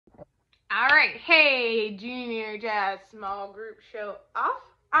Alright, hey, Junior Jazz Small Group Show Off.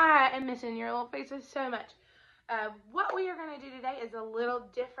 I am missing your little faces so much. What we are going to do today is a little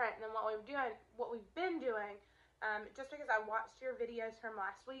different than what we've been doing, just because I watched your videos from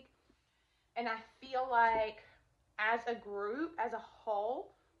last week, and I feel like as a group, as a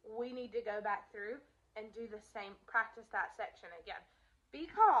whole, we need to go back through and do the same, practice that section again,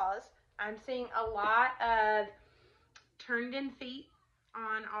 because I'm seeing a lot of turned in feet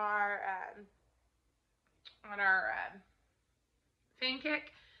on our fan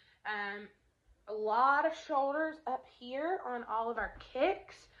kick, a lot of shoulders up here on all of our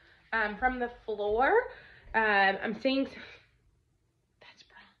kicks from the floor. I'm seeing that's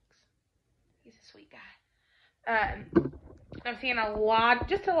Bronx. He's a sweet guy. I'm seeing a lot of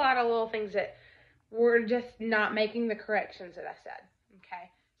little things that we're just not making the corrections that I said.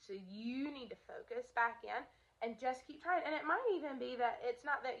 Okay, so you need to focus back in and just keep trying. And it might even be that it's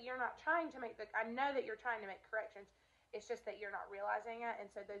not that you're not trying to make I know that you're trying to make corrections. It's just that you're not realizing it. And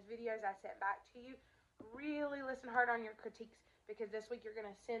so those videos I sent back to you, really listen hard on your critiques, because this week you're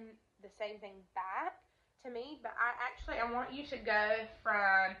going to send the same thing back to me. But I want you to go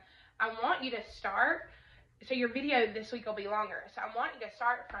from, I want you to start, so your video this week will be longer. So I want you to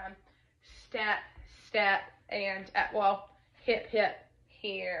start from step, step, and hip, hip,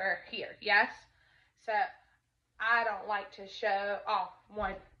 here, here. Yes? So I don't like to show off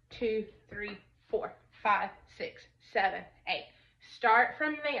 1, 2, 3, 4, 5, 6, 7, 8. Start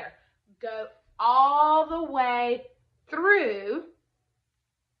from there. Go all the way through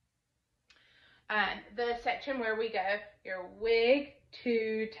the section where we go your wig,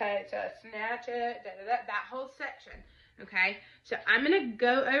 2 toes, so snatch it, that whole section. Okay, so I'm gonna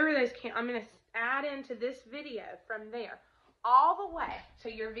go over those. I'm gonna add into this video from there all the way. So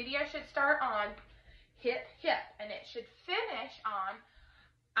your video should start on hip, hip, and it should finish on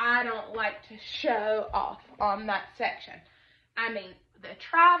I don't like to show off on that section. I mean, the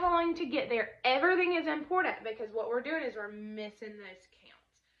traveling to get there, everything is important, because what we're doing is we're missing those counts.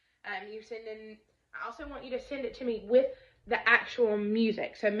 I also want you to send it to me with the actual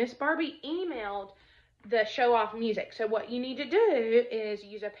music. So Miss Barbie emailed the show off music. So what you need to do is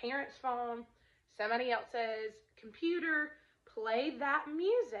use a parent's phone, somebody else's computer, play that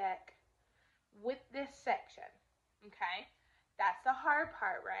music with this section. Okay? That's the hard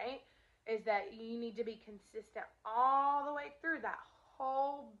part, right? Is that you need to be consistent all the way through that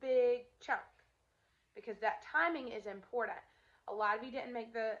whole big chunk, because that timing is important. A lot of you didn't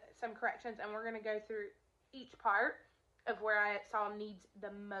make some corrections, and we're going to go through each part of where I saw needs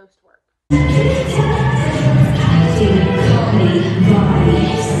the most work.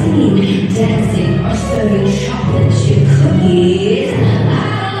 Singing, dancing, or serving chocolate chip cookies.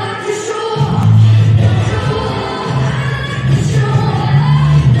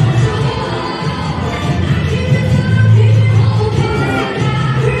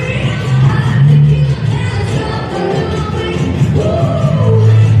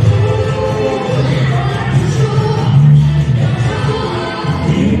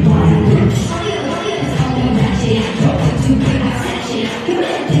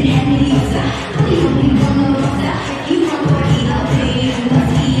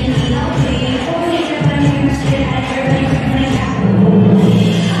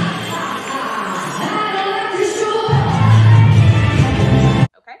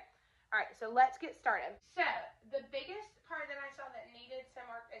 Let's get started. So the biggest part that I saw that needed some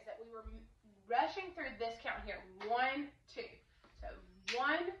work is that we were rushing through this count here. 1, 2. So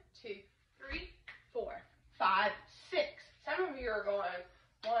 1, 2, 3, 4, 5, 6. Some of you are going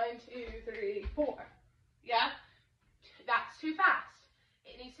 1, 2, 3, 4. Yeah? That's too fast.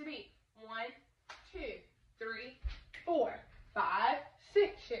 It needs to be 1, 2, 3, 4, 5,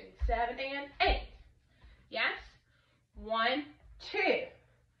 6, 7, and 8. Yes? 1, 2.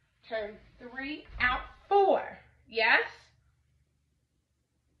 Turn 3 out, 4. Yes?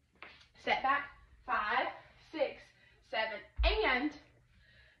 Step back, 5, 6, 7, and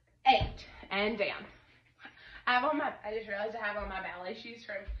 8. And down. I just realized I have on my ballet shoes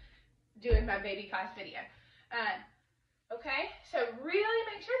from doing my baby class video. Okay, so really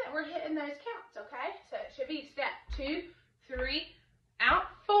make sure that we're hitting those counts, okay? So it should be step 2, 3, out,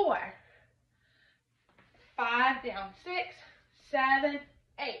 4. 5, down, 6, 7,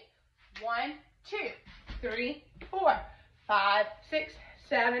 8. 1, 2, 3, 4, 5, 6,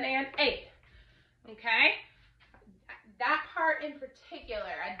 7, and 8. Okay? That part in particular,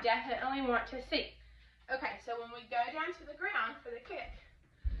 I definitely want to see. Okay, so when we go down to the ground for the kick,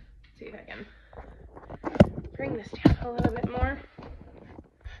 let's see if I can bring this down a little bit more.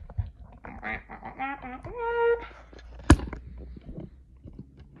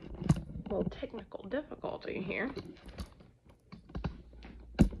 little technical difficulty here.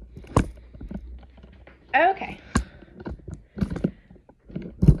 Okay.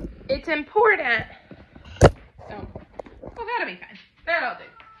 It's important. Oh, well, that'll be fine. That'll do.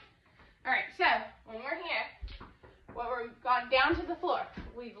 All right, so when we're here, well, we've gone down to the floor.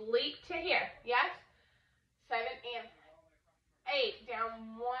 We've leaped to here. Yes? 7 and 8.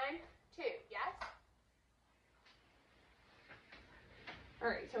 Down 1, 2. Yes? All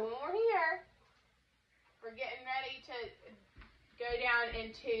right, so when we're here, we're getting ready to go down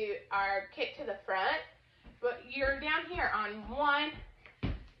into our kick to the front. But you're down here on 1,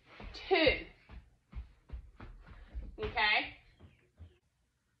 2. Okay?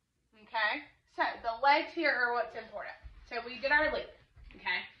 Okay? So the legs here are what's important. So we did our leap.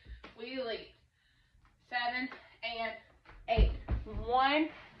 Okay? We leaped. 7 and 8. 1,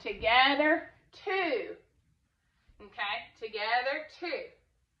 together, 2. Okay? Together, 2.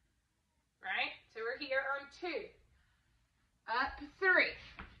 Right? So we're here on 2. Up 3.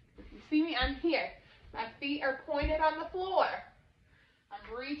 You see me? I'm here. My feet are pointed on the floor.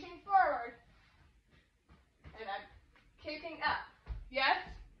 I'm reaching forward. And I'm kicking up. Yes?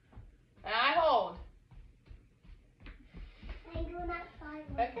 And I hold. I do not find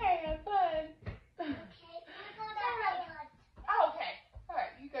one. Okay, have fun. Okay, I'm gonna go that way. Oh, okay. All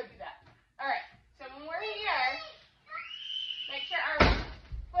right, you go do that. All right. So when we're here, make sure our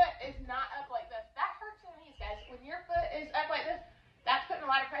foot is not up like this. That hurts your knees, guys. When your foot is up like this, that's putting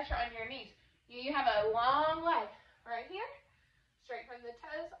a lot of pressure on your knees. You have a long leg right here, straight from the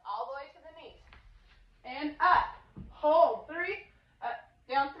toes all the way to the knees. And up. Hold 3. Up.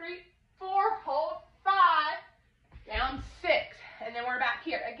 Down 3, 4. Hold 5. Down 6. And then we're back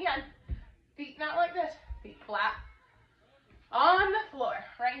here. Again, feet not like this. Feet flat on the floor.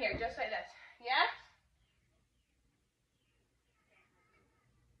 Right here, just like this. Yes?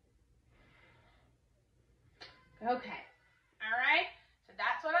 Okay. All right? So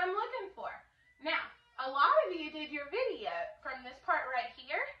that's what I'm looking for. Now, a lot of you did your video from this part right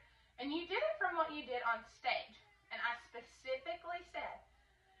here, and you did it from what you did on stage. And I specifically said,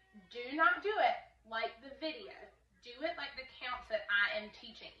 do not do it like the video. Do it like the counts that I am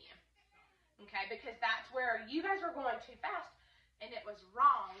teaching you. Okay? Because that's where you guys were going too fast, and it was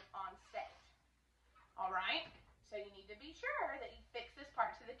wrong on stage. All right? So you need to be sure that you fix this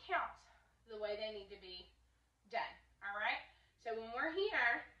part to the counts the way they need to be done. All right? So when we're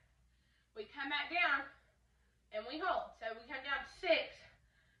here, we come back down and we hold. So we come down 6,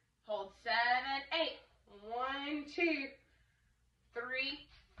 hold 7, 8. 1, 2, 3,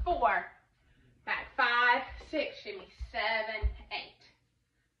 4. Back 5, 6. Shimmy 7,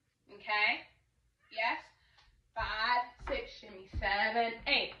 8. Okay? Yes? 5, 6. Shimmy 7,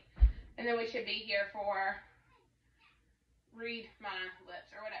 8. And then we should be here for read my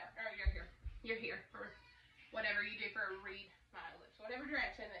lips or whatever. Or you're here. You're here for whatever you do for read my lips. Whatever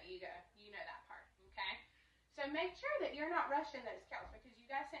direction that you go. You know that part. Okay? So make sure that you're not rushing those counts because you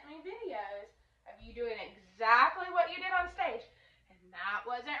guys sent me videos of you doing exactly what you did on stage. And that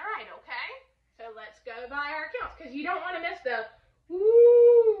wasn't right, okay? So let's go by our counts because you don't want to miss the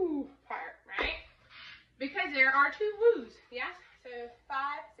woo part, right? Because there are 2 woos, yes? So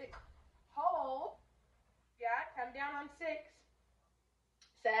 5, 6, hold. Yeah, come down on 6,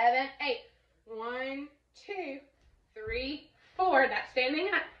 7, 8. 1, 2, 3, 4. That's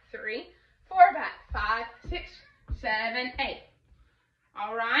standing up. 3, 4 back. 5, 6, 7, 8.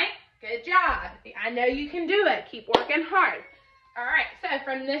 All right. Good job. I know you can do it. Keep working hard. All right. So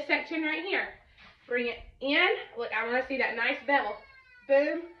from this section right here, bring it in. Look, I want to see that nice bevel.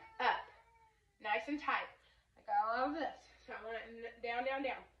 Boom. Up. Nice and tight. Like all of this. So I want it down, down,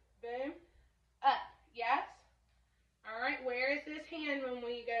 down. Boom. Up. Yes? All right. Where is this hand when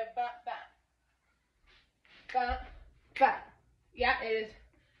we go bump, bump? Bump, bump. Yeah, it is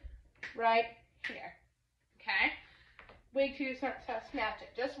right here. Okay? Wig 2, snatch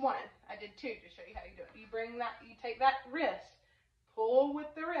it. Just 1. I did 2 to show you how you do it. You bring that, you take that wrist, pull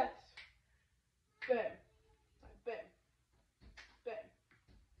with the wrist. Boom. Boom. Boom.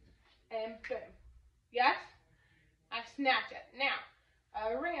 And boom. Yes? I snatch it. Now,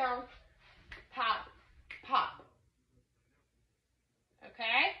 around, pop, pop.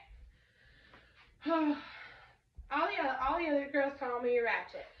 Okay? All the other girls call me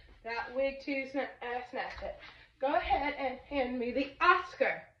Ratchet. That wig 2, snatch it. Go ahead and hand me the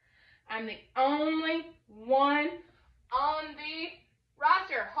Oscar. I'm the only one on the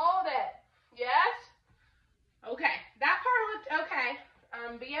roster. Hold it. Yes? Okay. That part looked okay.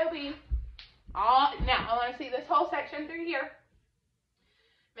 B.O.B. Now, I want to see this whole section through here.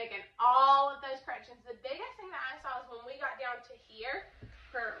 Making all of those corrections. The biggest thing that I saw is when we got down to here,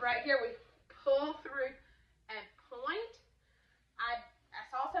 for right here, we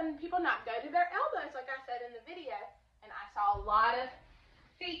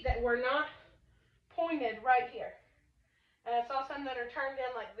feet that were not pointed right here. And I saw some that are turned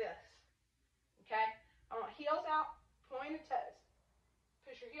in like this. Okay? I want heels out, pointed toes.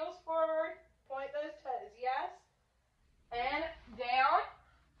 Push your heels forward, point those toes. Yes? And down.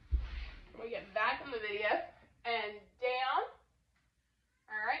 We get back in the video. And down.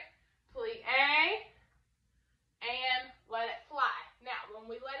 Alright? Plie A. And let it fly. Now, when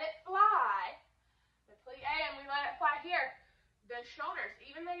we let it fly, the plie A and we let it fly here, the shoulders,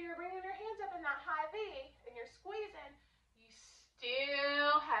 even though you're bringing your hands up in that high V and you're squeezing, you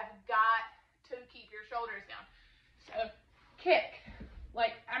still have got to keep your shoulders down. So, kick.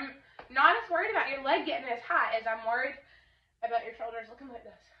 Like, I'm not as worried about your leg getting as high as I'm worried about your shoulders looking like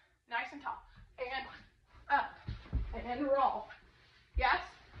this. Nice and tall. And up. And roll. Yes?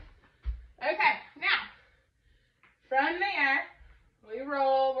 Okay, now, from there, we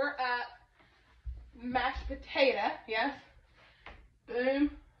roll, we're up. Mashed potato, yes? Boom,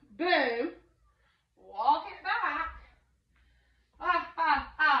 boom. Walk it back. Ah,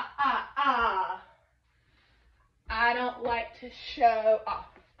 ah, ah, ah, ah. I don't like to show off.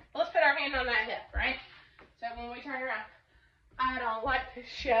 Let's put our hand on that hip, right? So when we turn around, I don't like to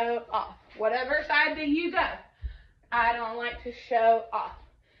show off. Whatever side that you go, I don't like to show off.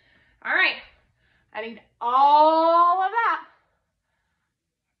 All right. I need all of that.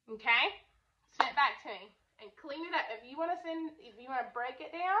 Okay? Send it back to me and clean it up. If you want to break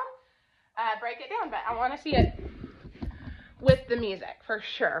it down, but I want to see it with the music for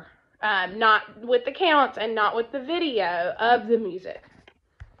sure. Not with the counts and not with the video of the music.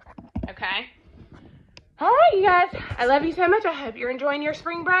 Okay? All right, you guys. I love you so much. I hope you're enjoying your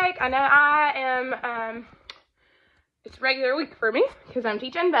spring break. I know I am, it's a regular week for me because I'm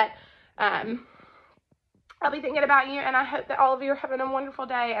teaching, but I'll be thinking about you, and I hope that all of you are having a wonderful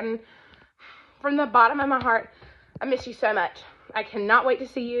day. And from the bottom of my heart, I miss you so much. I cannot wait to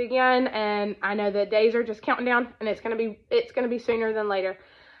see you again, and I know the days are just counting down, and it's gonna be sooner than later.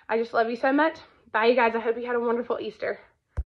 I just love you so much. Bye, you guys. I hope you had a wonderful Easter.